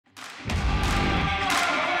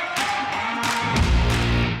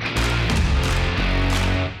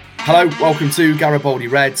Hello, welcome to Garibaldi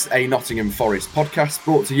Reds, a Nottingham Forest podcast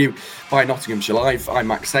brought to you by Nottinghamshire Live. I'm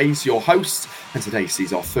Max Hayes, your host, and today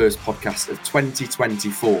sees our first podcast of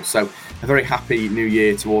 2024. So a very happy new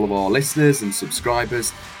year to all of our listeners and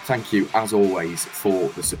subscribers. Thank you, as always, for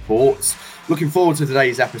the support. Looking forward to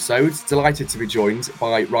today's episode. Delighted to be joined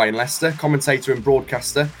by Ryan Lester, commentator and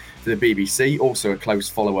broadcaster for the BBC, also a close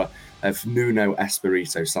follower of Nuno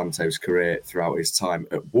Espírito Santo's career throughout his time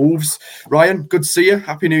at Wolves. Ryan, good to see you.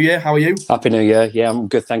 Happy New Year. How are you? Happy New Year. Yeah, I'm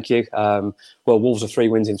good, thank you. Well, Wolves are 3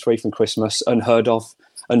 wins in 3 from Christmas. Unheard of,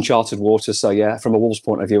 uncharted waters. So, yeah, from a Wolves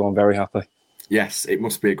point of view, I'm very happy. Yes, it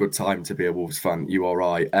must be a good time to be a Wolves fan. You are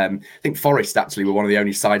right. I think Forest actually were one of the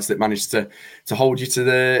only sides that managed to hold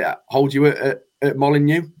you at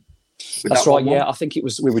Molineux. That's right. Yeah, I think it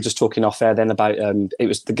was. We were just talking off air then about it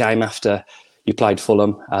was the game after you played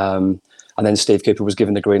Fulham, and then Steve Cooper was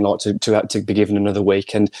given the green light to be given another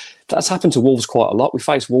week, and that's happened to Wolves quite a lot. We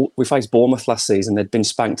faced Bournemouth last season; they'd been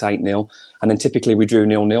spanked 8-0, and then typically we drew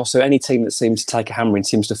 0-0. So any team that seems to take a hammering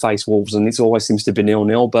seems to face Wolves, and it always seems to be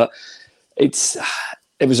 0-0. But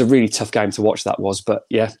it was a really tough game to watch. That was, but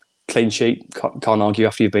yeah, clean sheet. Can't argue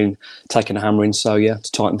after you've been taking a hammering. So yeah,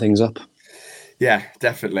 to tighten things up. Yeah,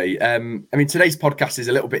 definitely. Today's podcast is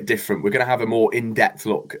a little bit different. We're going to have a more in-depth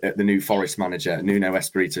look at the new Forest manager, Nuno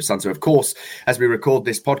Espírito Santo. Of course, as we record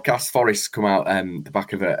this podcast, Forest come out the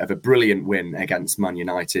back of a brilliant win against Man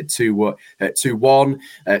United, 2-1.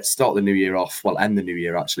 Start the new year off, end the new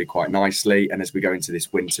year actually quite nicely. And as we go into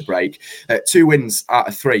this winter break, 2 wins out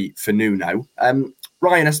of 3 for Nuno.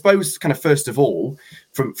 Ryan, I suppose kind of first of all,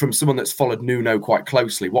 from someone that's followed Nuno quite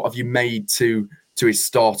closely, what have you made to his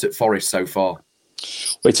start at Forest so far?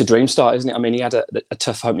 Well, it's a dream start, isn't it? I mean, he had a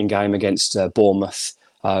tough opening game against Bournemouth.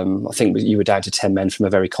 I think you were down to 10 men from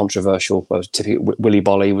a very controversial. Willy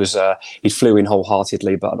Bolly he flew in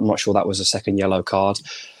wholeheartedly, but I'm not sure that was a second yellow card.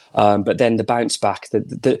 But then the bounce back,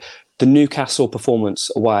 the Newcastle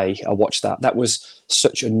performance away, I watched that. That was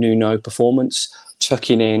such a Nuno performance,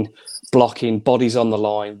 tucking in, blocking, bodies on the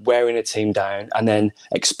line, wearing a team down, and then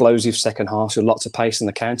explosive second half with lots of pace in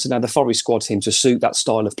the counter. Now, the Forest squad seemed to suit that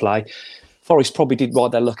style of play. Forest probably did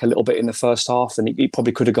ride their luck a little bit in the first half, and it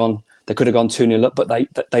probably could have gone. They could have gone 2-0 up, but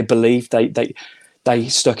they believed, they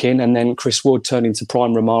stuck in, and then Chris Wood turned into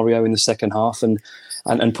prime Romario in the second half and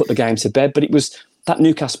put the game to bed. But it was that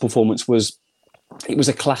Newcastle performance was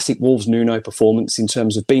a classic Wolves Nuno performance in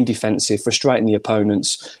terms of being defensive, frustrating the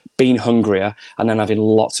opponents, being hungrier, and then having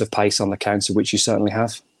lots of pace on the counter, which you certainly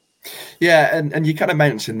have. Yeah, and you kind of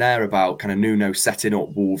mentioned there about kind of Nuno setting up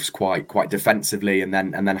Wolves quite defensively and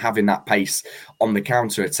then having that pace on the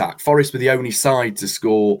counter attack. Forest were the only side to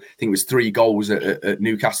score, I think it was 3 goals at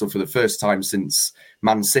Newcastle for the first time since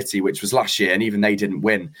Man City, which was last year, and even they didn't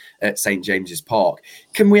win at St James's Park.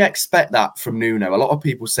 Can we expect that from Nuno? A lot of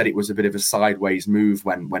people said it was a bit of a sideways move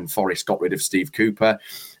when Forest got rid of Steve Cooper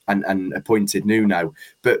and appointed Nuno.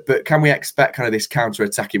 But can we expect kind of this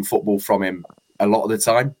counter-attacking football from him a lot of the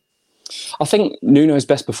time? I think Nuno's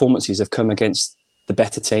best performances have come against the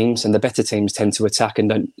better teams, and the better teams tend to attack and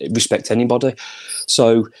don't respect anybody.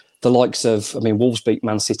 So the likes of, Wolves beat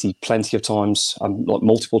Man City plenty of times,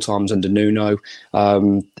 multiple times under Nuno.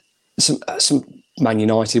 Some Man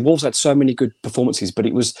United. Wolves had so many good performances, but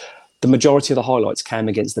it was the majority of the highlights came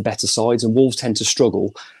against the better sides, and Wolves tend to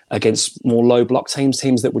struggle against more low block teams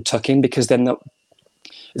that would tuck in, because then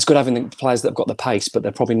it's good having the players that have got the pace, but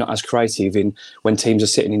they're probably not as creative when teams are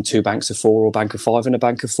sitting in 2 banks of 4 or a bank of 5 and a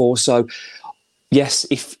bank of 4. So, yes,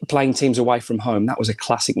 if playing teams away from home, that was a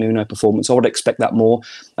classic Nuno performance. I would expect that more.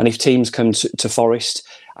 And if teams come to Forest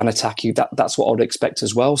and attack you, that's what I would expect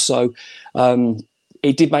as well. So,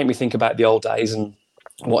 it did make me think about the old days and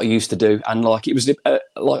what I used to do. And it was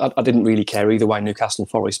I didn't really care either way, Newcastle,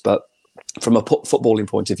 Forest, but from a footballing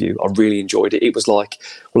point of view, I really enjoyed it. It was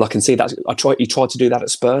I can see that he tried to do that at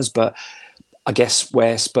Spurs, but I guess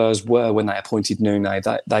where Spurs were when they appointed Nuno,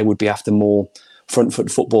 they would be after more front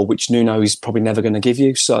foot football, which Nuno is probably never going to give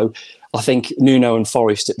you. So I think Nuno and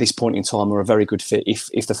Forest at this point in time are a very good fit.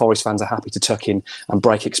 If the Forest fans are happy to tuck in and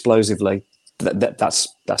break explosively, that's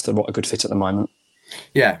a good fit at the moment.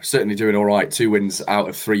 Yeah, certainly doing all right. 2 wins out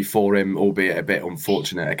of 3 for him, albeit a bit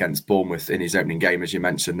unfortunate against Bournemouth in his opening game, as you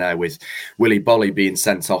mentioned there, with Willy Bolly being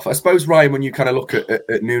sent off. I suppose, Ryan, when you kind of look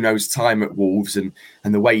at Nuno's time at Wolves and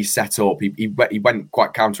the way he set up, he went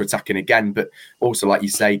quite counter-attacking again, but also, like you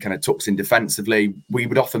say, kind of tucks in defensively. We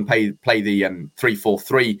would often play the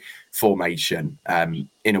 3-4-3 formation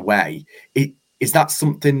in a way. Is that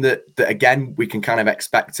something that again we can kind of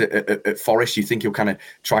expect at Forest? You think he'll kind of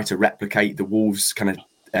try to replicate the Wolves kind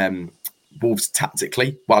of Wolves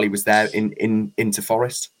tactically while he was there into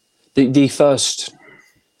Forest? The first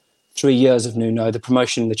 3 years of Nuno, the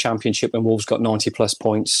promotion in the Championship when Wolves got 90-plus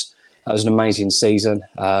points. That was an amazing season.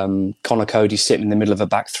 Connor Cody sitting in the middle of a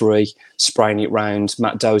back three, spraying it round.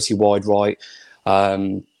 Matt Doherty wide right.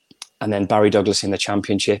 And then Barry Douglas in the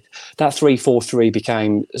Championship. That 3-4-3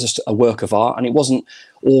 became just a work of art. And it wasn't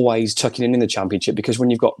always tucking in the Championship, because when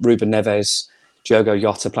you've got Ruben Neves, Diogo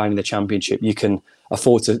Jota playing in the Championship, you can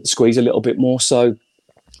afford to squeeze a little bit more. So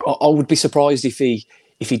I would be surprised if he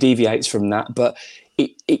deviates from that. But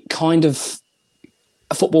it kind of,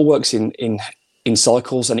 football works in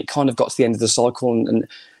cycles, and it kind of got to the end of the cycle, and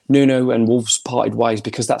Nuno and Wolves parted ways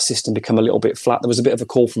because that system became a little bit flat. There was a bit of a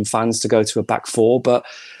call from fans to go to a back four, but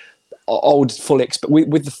I would fully expect,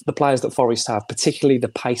 with the players that Forest have, particularly the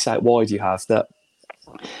pace out wide you have, that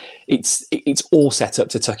it's all set up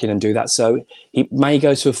to tuck in and do that. So it may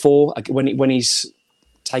go to a four when he's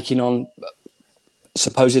taking on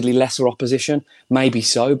supposedly lesser opposition, maybe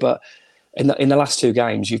so, but in the last two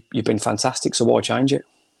games you've been fantastic, so why change it?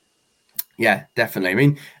 Yeah, definitely. I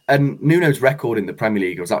mean, and Nuno's record in the Premier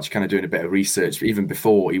League, I was actually kind of doing a bit of research even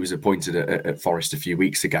before he was appointed at Forest a few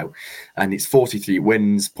weeks ago, and it's 43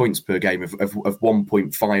 wins, points per game of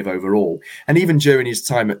 1.5 overall. And even during his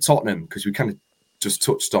time at Tottenham, because we kind of just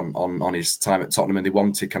touched on his time at Tottenham, and they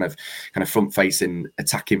wanted kind of front-facing,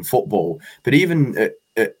 attacking football. But even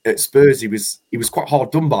at Spurs, he was quite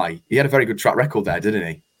hard done by. He had a very good track record there, didn't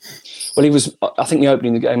he? Well, he was, I think, the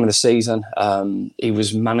opening game of the season, he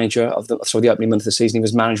was manager of the opening month of the season, he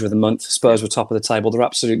was manager of the month. Spurs were top of the table. They're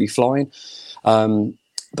absolutely flying.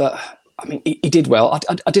 But, I mean, he did well.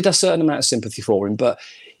 I did a certain amount of sympathy for him, but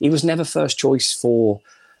he was never first choice for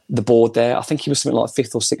the board there. I think he was something like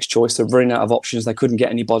fifth or sixth choice. They're running out of options. They couldn't get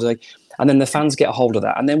anybody. And then the fans get a hold of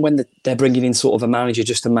that. And then when they're bringing in sort of a manager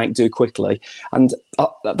just to make do quickly, and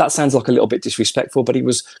that sounds like a little bit disrespectful, but he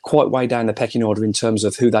was quite way down the pecking order in terms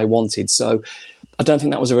of who they wanted. So I don't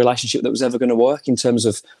think that was a relationship that was ever going to work in terms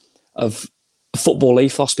of football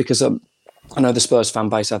ethos, because I know the Spurs fan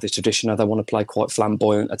base have this tradition of they want to play quite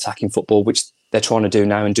flamboyant attacking football, which they're trying to do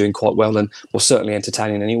now and doing quite well, and was certainly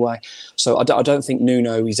entertaining anyway. So I don't think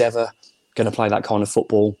Nuno is ever going to play that kind of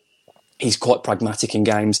football. He's quite pragmatic in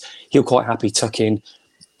games. He'll quite happy tuck in,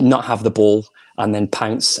 not have the ball, and then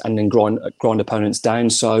pounce and then grind opponents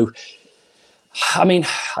down. So, I mean,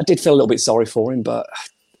 I did feel a little bit sorry for him, but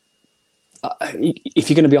if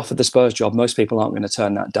you're going to be offered the Spurs job, most people aren't going to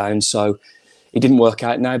turn that down. So it didn't work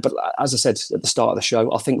out now. But as I said at the start of the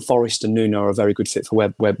show, I think Forest and Nuno are a very good fit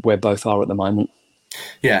for where both are at the moment.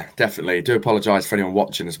 Yeah, definitely. I do apologise for anyone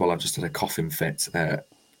watching as well. I've just had a coughing fit.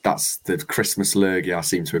 That's the Christmas lurgy I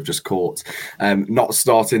seem to have just caught. Not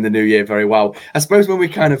starting the new year very well. I suppose when we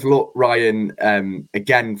kind of look, Ryan,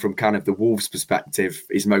 again, from kind of the Wolves' perspective,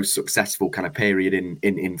 his most successful kind of period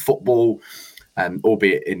in football,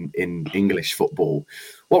 albeit in English football.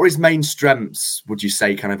 What were his main strengths, would you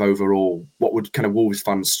say, kind of overall? What would kind of Wolves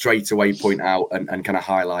fans straight away point out and kind of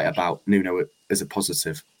highlight about Nuno as a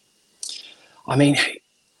positive? I mean,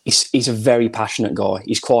 he's a very passionate guy.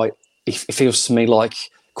 He feels to me like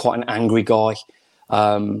quite an angry guy.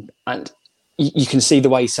 And you can see the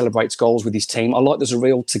way he celebrates goals with his team. I like there's a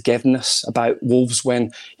real togetherness about Wolves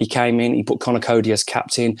when he came in. He put Connor Cody as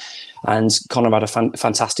captain, and Connor had a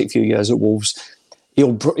fantastic few years at Wolves. He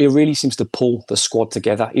really seems to pull the squad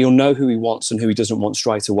together. He'll know who he wants and who he doesn't want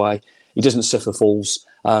straight away. He doesn't suffer fools.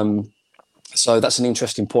 So that's an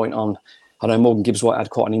interesting point on. I know Morgan Gibbs-White had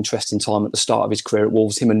quite an interesting time at the start of his career at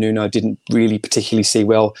Wolves. Him and Nuno didn't really particularly see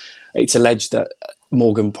well. It's alleged that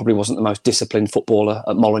Morgan probably wasn't the most disciplined footballer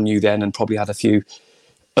at Molineux then, and probably had a few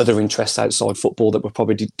other interests outside football that were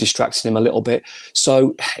probably distracting him a little bit.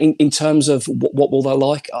 So in terms of what will they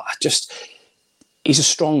like, he's a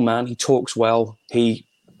strong man. He talks well. He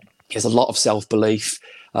has a lot of self-belief.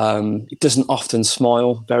 He doesn't often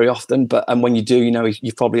smile very often, and when you do,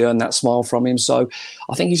 you've probably earned that smile from him. So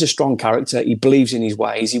I think he's a strong character. He believes in his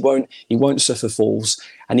ways. He won't suffer fools,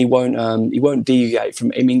 and he won't deviate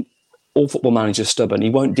from. I mean, all football managers are stubborn. He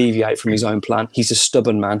won't deviate from his own plan. He's a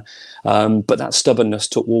stubborn man, but that stubbornness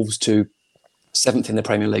took Wolves to 7th in the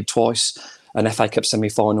Premier League twice, an FA Cup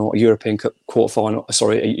semi-final, a European Cup quarter-final,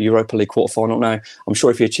 a Europa League quarter-final. Now, I'm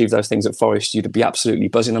sure if you achieved those things at Forest, you'd be absolutely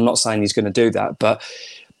buzzing. I'm not saying he's going to do that, but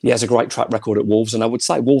he has a great track record at Wolves. And I would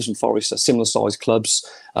say Wolves and Forest are similar-sized clubs.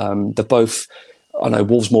 They're both, I know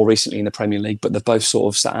Wolves more recently in the Premier League, but they've both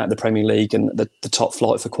sort of sat out the Premier League and the top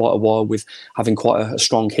flight for quite a while, with having quite a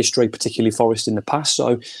strong history, particularly Forest in the past.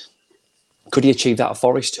 So could he achieve that at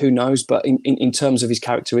Forest? Who knows? But in terms of his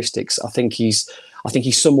characteristics, I think he's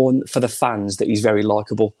someone for the fans that he's very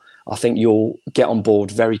likeable. I think you'll get on board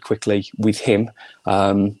very quickly with him.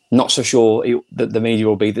 Not so sure that the media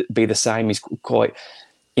will be the same. He's quite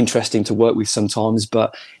interesting to work with sometimes.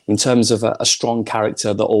 But in terms of a strong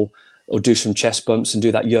character that'll do some chest bumps and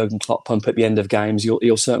do that Jurgen Klopp pump at the end of games,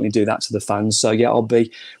 you'll certainly do that to the fans. So yeah,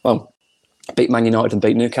 beat Man United and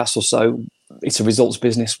beat Newcastle. So it's a results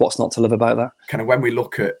business. What's not to love about that? Kind of when we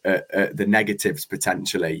look at the negatives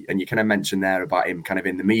potentially, and you kind of mentioned there about him kind of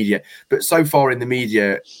in the media, but so far in the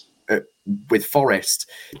media with Forest,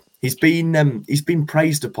 he's been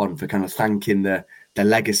praised upon for kind of thanking the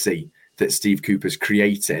legacy that Steve Cooper's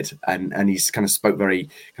created, and he's kind of spoke very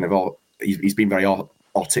kind of he's been very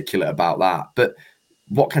articulate about that. But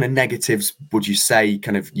what kind of negatives would you say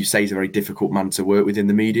he's a very difficult man to work with in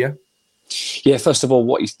the media? Yeah, first of all,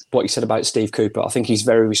 what you said about Steve Cooper, I think he's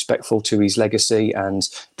very respectful to his legacy and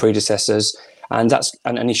predecessors, and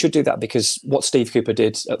he should do that, because what Steve Cooper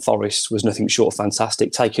did at Forest was nothing short of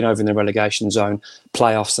fantastic, taking over in the relegation zone,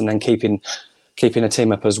 playoffs, and then keeping a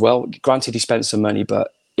team up as well. Granted, he spent some money,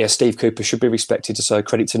 but yeah, Steve Cooper should be respected. So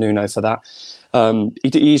credit to Nuno for that.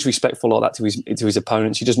 He is respectful like that to his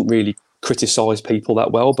opponents. He doesn't really criticise people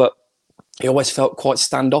that well, but he always felt quite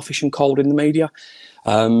standoffish and cold in the media.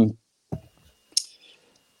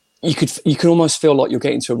 You can almost feel like you're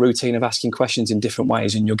getting into a routine of asking questions in different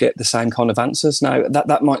ways, and you'll get the same kind of answers. Now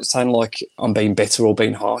that might sound like I'm being bitter or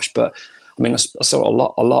being harsh, but I mean, I saw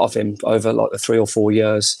a lot of him over like the 3 or 4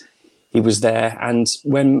 years he was there. And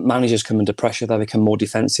when managers come under pressure, they become more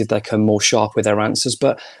defensive, they become more sharp with their answers.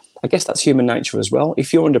 But I guess that's human nature as well.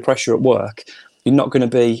 If you're under pressure at work, you're not going to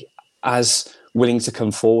be as willing to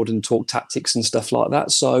come forward and talk tactics and stuff like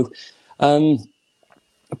that. So,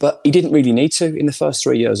 but he didn't really need to in the first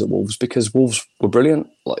 3 years at Wolves, because Wolves were brilliant.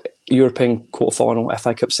 Like European quarter-final,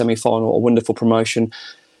 FA Cup semi-final, a wonderful promotion.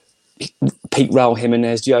 Pete, Raul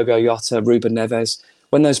Jimenez, Diogo Jota, Ruben Neves.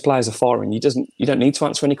 When those players are firing, you don't need to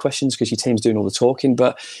answer any questions because your team's doing all the talking.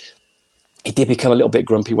 But it did become a little bit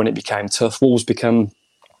grumpy when it became tough. Wolves become,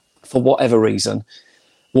 for whatever reason,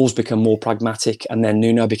 more pragmatic, and then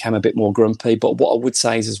Nuno became a bit more grumpy. But what I would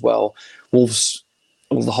say is as well, Wolves,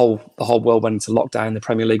 the whole world went into lockdown, the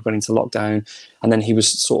Premier League went into lockdown, and then he was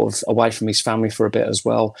sort of away from his family for a bit as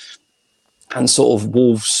well. And sort of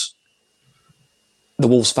the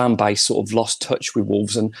Wolves fan base sort of lost touch with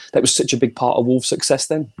Wolves, and that was such a big part of Wolves' success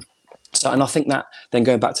then. So, and I think that, then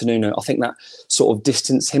going back to Nuno, I think that sort of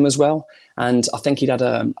distanced him as well. And I think he'd had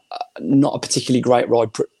not a particularly great ride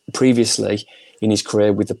previously in his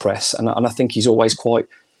career with the press. And I think he's always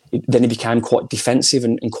then he became quite defensive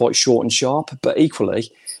and quite short and sharp. But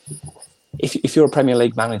equally, if you're a Premier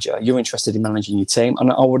League manager, you're interested in managing your team.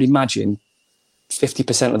 And I would imagine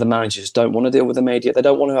 50% of the managers don't want to deal with the media. They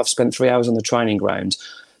don't want to have spent 3 hours on the training ground,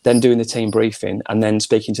 then doing the team briefing, and then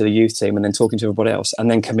speaking to the youth team, and then talking to everybody else,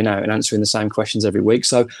 and then coming out and answering the same questions every week.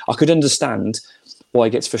 So I could understand why he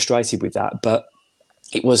gets frustrated with that. But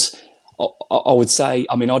it was, I would say,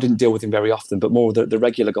 I mean, I didn't deal with him very often, but more the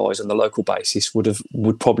regular guys on the local basis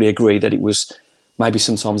would probably agree that it was maybe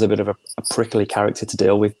sometimes a bit of a prickly character to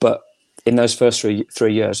deal with. But in those first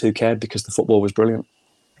three years, who cared? Because the football was brilliant.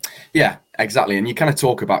 Yeah, exactly. And you kind of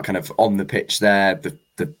talk about kind of on the pitch there, the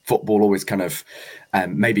football always kind of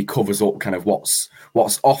maybe covers up kind of what's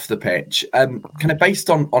off the pitch. Kind of based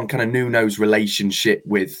on kind of Nuno's relationship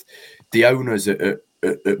with the owners at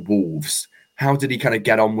Wolves, how did he kind of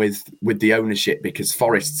get on with the ownership? Because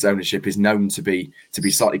Forest's ownership is known to be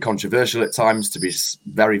slightly controversial at times, to be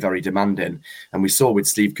very, very demanding. And we saw with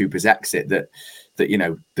Steve Cooper's exit that you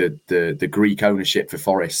know the Greek ownership for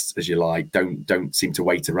Forest, as you like, don't seem to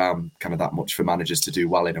wait around kind of that much for managers to do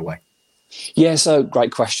well in a way. Yeah, so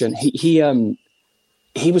great question. He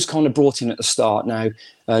was kind of brought in at the start. Now,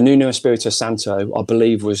 Nuno, Espírito, Santo, I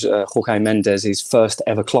believe, was Jorge Mendes' first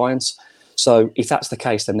ever client. So if that's the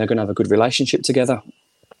case, then they're going to have a good relationship together.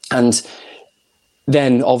 And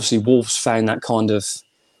then obviously Wolves found that kind of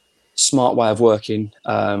smart way of working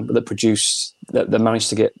that managed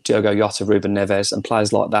to get Diogo Jota, Ruben Neves and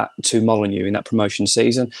players like that to Molineux in that promotion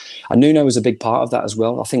season. And Nuno was a big part of that as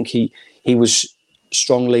well. I think he was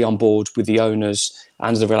strongly on board with the owners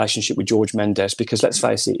and the relationship with Jorge Mendes, because let's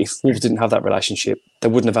face it, if Wolves didn't have that relationship, they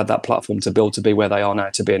wouldn't have had that platform to build to be where they are now,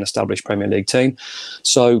 to be an established Premier League team.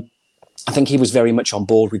 So I think he was very much on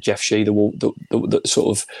board with Jeff Shee, the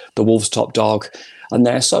sort of the Wolves top dog, and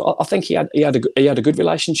there. So I think he had a good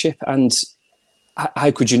relationship, and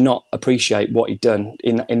how could you not appreciate what he'd done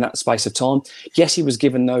in that space of time? Yes, he was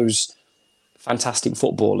given those fantastic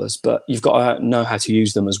footballers, but you've got to know how to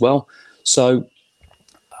use them as well. So,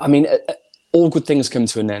 I mean, all good things come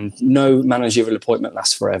to an end. No managerial appointment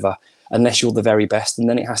lasts forever unless you're the very best, and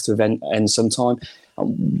then it has to end sometime.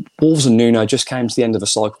 Wolves and Nuno just came to the end of a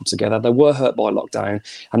cycle together. They were hurt by lockdown,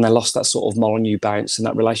 and they lost that sort of Molineux bounce and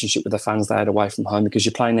that relationship with the fans they had away from home, because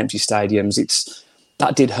you're playing empty stadiums.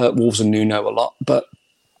 That did hurt Wolves and Nuno a lot, but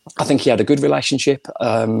I think he had a good relationship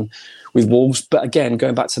with Wolves. But again,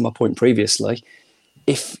 going back to my point previously,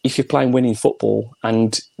 if you're playing winning football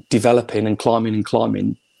and developing and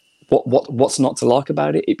climbing, what's not to like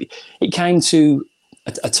about it? It came to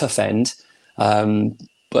a tough end.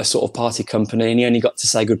 A sort of party company, and he only got to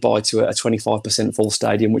say goodbye to a 25% full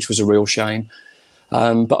stadium, which was a real shame.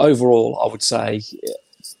 But overall, I would say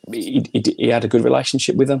he had a good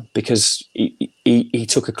relationship with them, because he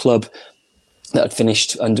took a club that had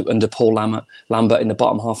finished under Paul Lambert in the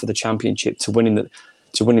bottom half of the Championship to winning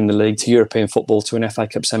the league, to European football, to an FA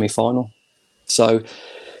Cup semi-final. So,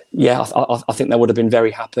 yeah, I think they would have been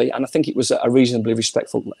very happy, and I think it was a reasonably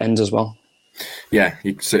respectful end as well. Yeah,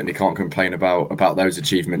 you certainly can't complain about those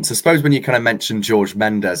achievements. I suppose when you kind of mentioned George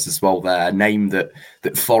Mendes as well there, a name that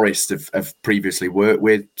Forest have previously worked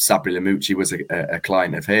with. Sabri Lamucci was a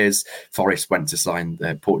client of his. Forest went to sign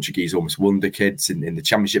the Portuguese almost wonder kids in the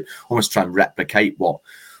Championship, almost try and replicate what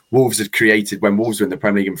Wolves had created when Wolves were in the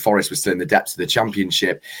Premier League and Forest was still in the depths of the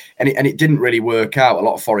Championship. And it didn't really work out. A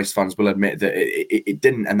lot of Forest fans will admit that it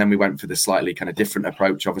didn't. And then we went for the slightly kind of different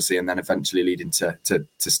approach, obviously, and then eventually leading to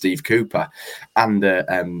Steve Cooper and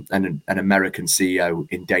an American CEO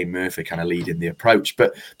in Dane Murphy kind of leading the approach.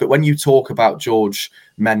 But when you talk about George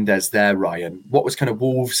Mendes there, Ryan, what was kind of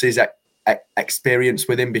Wolves' experience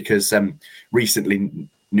with him? Because recently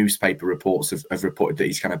newspaper reports have reported that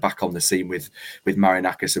he's kind of back on the scene with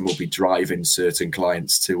Marinakis and will be driving certain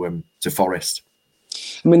clients to Forest.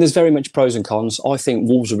 I mean, there's very much pros and cons. I think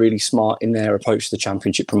Wolves are really smart in their approach to the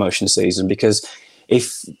Championship promotion season, because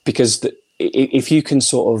if you can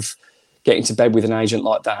sort of get into bed with an agent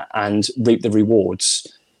like that and reap the rewards,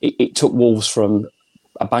 it took Wolves from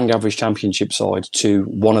a bang average Championship side to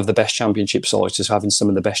one of the best Championship sides, to having some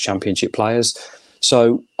of the best Championship players.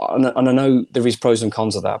 So, and I know there is pros and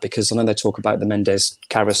cons of that, because I know they talk about the Mendes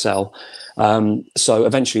carousel. So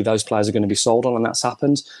eventually those players are going to be sold on, and that's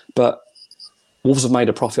happened. But Wolves have made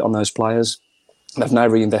a profit on those players. They've now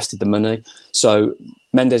reinvested the money. So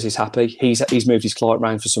Mendes is happy. He's moved his client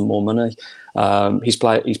round for some more money. His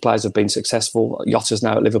players have been successful. Yotta's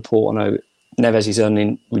now at Liverpool. I know Neves is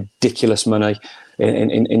earning ridiculous money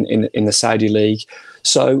in the Saudi league.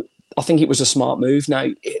 So I think it was a smart move. Now,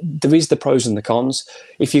 there is the pros and the cons.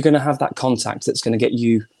 If you're going to have that contact that's going to get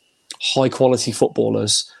you high-quality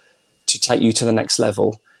footballers to take you to the next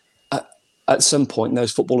level, at some point,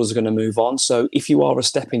 those footballers are going to move on. So if you are a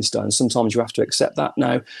stepping stone, sometimes you have to accept that.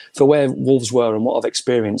 Now, for where Wolves were and what I've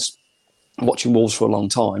experienced watching Wolves for a long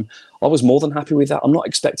time, I was more than happy with that. I'm not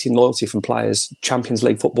expecting loyalty from players, Champions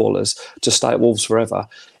League footballers, to stay at Wolves forever.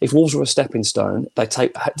 If Wolves were a stepping stone, they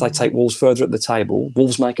take Wolves further at the table.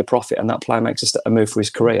 Wolves make a profit, and that player makes a move for his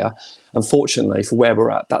career. Unfortunately, for where we're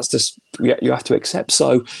at, that's just you have to accept.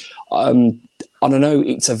 So I don't know.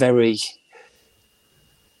 It's a very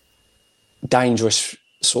dangerous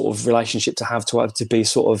sort of relationship to have to be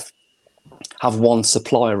sort of have one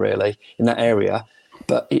supplier really in that area.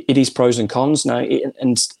 But it is pros and cons now.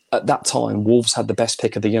 And at that time, Wolves had the best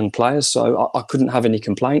pick of the young players, so I couldn't have any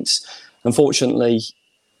complaints. Unfortunately,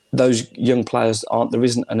 those young players there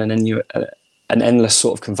isn't an endless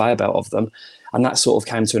sort of conveyor belt of them, and that sort of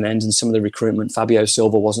came to an end. And some of the recruitment, Fabio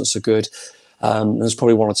Silva wasn't so good. There's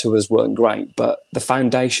probably one or two others weren't great, but the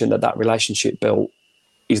foundation that relationship built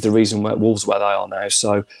is the reason why Wolves where they are now.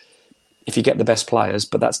 So if you get the best players,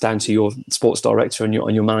 but that's down to your sports director and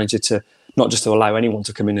your manager to not just to allow anyone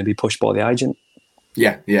to come in and be pushed by the agent.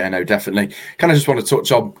 Yeah, no, definitely. Kind of just want to touch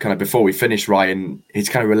on kind of before we finish, Ryan, his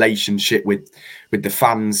kind of relationship with the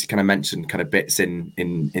fans. You kind of mentioned kind of bits in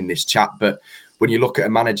this chat, but when you look at a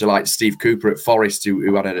manager like Steve Cooper at Forest,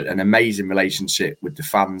 who had an amazing relationship with the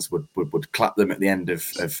fans, would clap them at the end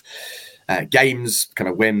of games, kind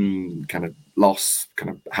of win, kind of loss,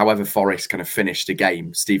 kind of however Forest kind of finished a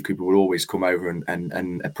game, Steve Cooper would always come over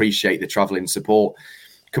and appreciate the travelling support.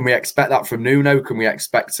 Can we expect that from Nuno? Can we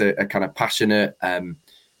expect a kind of passionate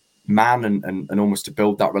man and almost to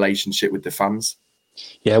build that relationship with the fans?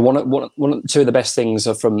 Yeah, two of the best things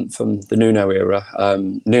are from the Nuno era.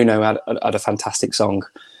 Nuno had a fantastic song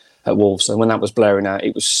at Wolves, and when that was blaring out,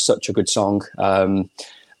 it was such a good song.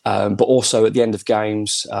 But also at the end of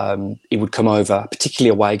games, he would come over, particularly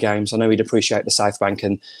away games. I know he'd appreciate the South Bank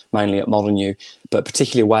and mainly at Molineux, but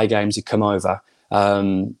particularly away games, he'd come over.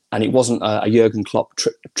 And it wasn't a Jurgen Klopp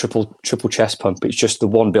triple chest pump. It's just the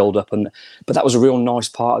one build up, but that was a real nice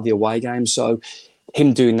part of the away game. So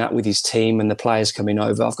him doing that with his team and the players coming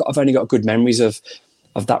over, I've only got good memories of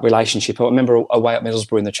that relationship. I remember away at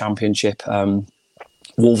Middlesbrough in the Championship,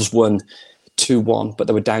 Wolves won 2-1, but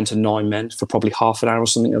they were down to 9 men for probably half an hour or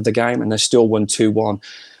something of the game, and they still won 2-1.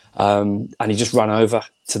 And he just ran over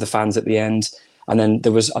to the fans at the end. And then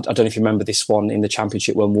there was, I don't know if you remember this one in the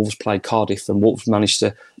Championship when Wolves played Cardiff, and Wolves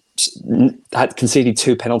had conceded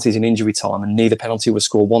 2 penalties in injury time, and neither penalty was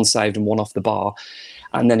scored, one saved and one off the bar.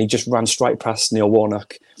 And then he just ran straight past Neil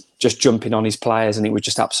Warnock, just jumping on his players, and it was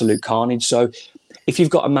just absolute carnage. So if you've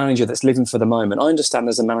got a manager that's living for the moment, I understand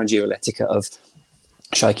there's a managerial etiquette of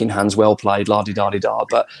shaking hands, well played, la-di-da-di-da,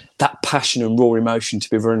 but that passion and raw emotion to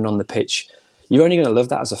be running on the pitch, you're only going to love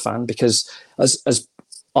that as a fan, because as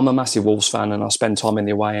I'm a massive Wolves fan, and I spend time in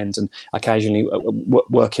the away end and occasionally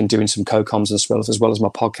working, doing some co-coms as well as my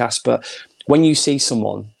podcast. But when you see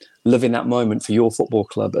someone loving that moment for your football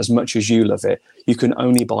club as much as you love it, you can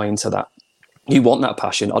only buy into that. You want that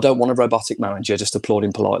passion. I don't want a robotic manager just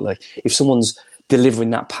applauding politely. If someone's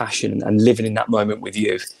delivering that passion and living in that moment with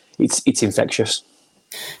you, it's infectious.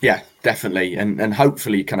 Yeah, definitely, and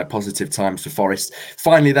hopefully kind of positive times for Forest.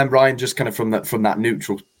 Finally then, Ryan, just kind of from that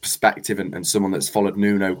neutral perspective and someone that's followed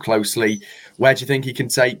Nuno closely, where do you think he can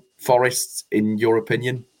take Forest, in your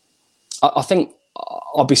opinion? I think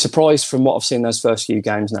I'll be surprised from what I've seen those first few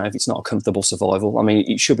games now if it's not a comfortable survival. I mean,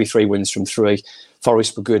 it should be 3 wins from 3.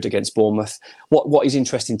 Forest were good against Bournemouth. What is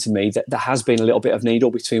interesting to me, that there has been a little bit of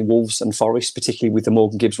needle between Wolves and Forest, particularly with the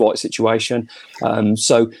Morgan Gibbs-White situation.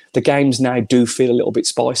 So the games now do feel a little bit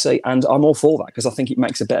spicy, and I'm all for that, because I think it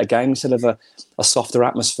makes a better game instead of a softer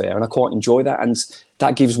atmosphere, and I quite enjoy that. And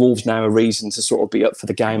that gives Wolves now a reason to sort of be up for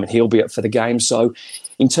the game, and he'll be up for the game. So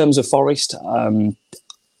in terms of Forest,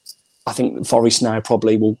 I think Forest now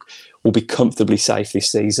probably will be comfortably safe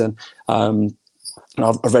this season. And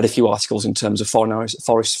I've read a few articles in terms of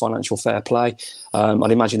Forest's financial fair play.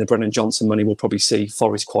 I'd imagine the Brennan Johnson money will probably see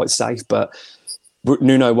Forest quite safe, but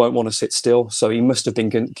Nuno won't want to sit still, so he must have been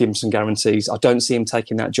given some guarantees. I don't see him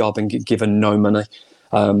taking that job and given no money.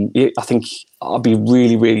 I think I'd be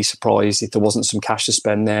really, really surprised if there wasn't some cash to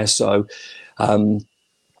spend there. So, and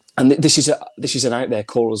this is an out there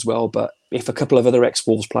call as well, but if a couple of other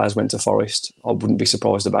ex-Wolves players went to Forest, I wouldn't be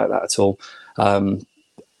surprised about that at all.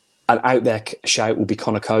 An out there shout will be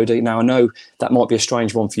Connor Cody. Now, I know that might be a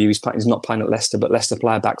strange one for you. He's not playing at Leicester, but Leicester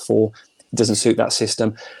play a back 4. It doesn't suit that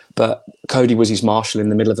system. But Cody was his marshal in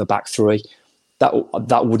the middle of a back 3. That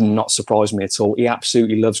would not surprise me at all. He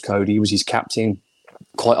absolutely loves Cody. He was his captain,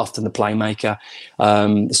 quite often the playmaker,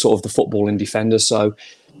 sort of the footballing defender. So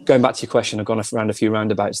going back to your question, I've gone around a few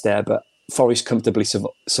roundabouts there, but Forest comfortably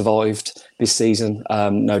survived this season,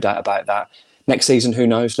 no doubt about that. Next season, who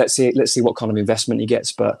knows? Let's see what kind of investment he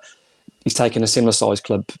gets, but he's taken a similar sized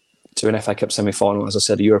club to an FA Cup semi-final, as I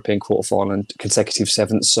said, a European quarter-final and consecutive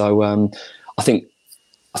 7th. So I think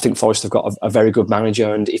Forest have got a very good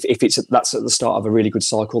manager, and if that's at the start of a really good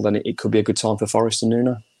cycle, then it could be a good time for Forest and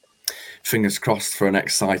Nuno. Fingers crossed for an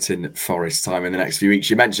exciting Forest time in the next few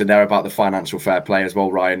weeks. You mentioned there about the financial fair play as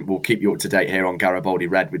well, Ryan. We'll keep you up to date here on Garibaldi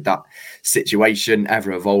Red with that situation,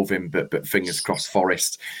 ever evolving, but fingers crossed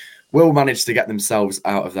Forest will manage to get themselves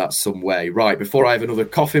out of that some way. Right, before I have another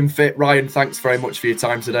coughing fit, Ryan, thanks very much for your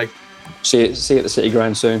time today. See you at the City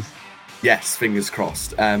Ground soon. Yes, fingers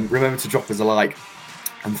crossed. Remember to drop us a like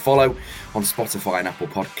and follow on Spotify and Apple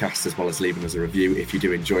Podcasts, as well as leaving us a review if you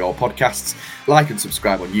do enjoy our podcasts. Like and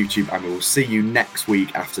subscribe on YouTube, and we will see you next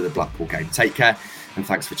week after the Blackpool game. Take care, and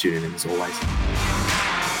thanks for tuning in as always.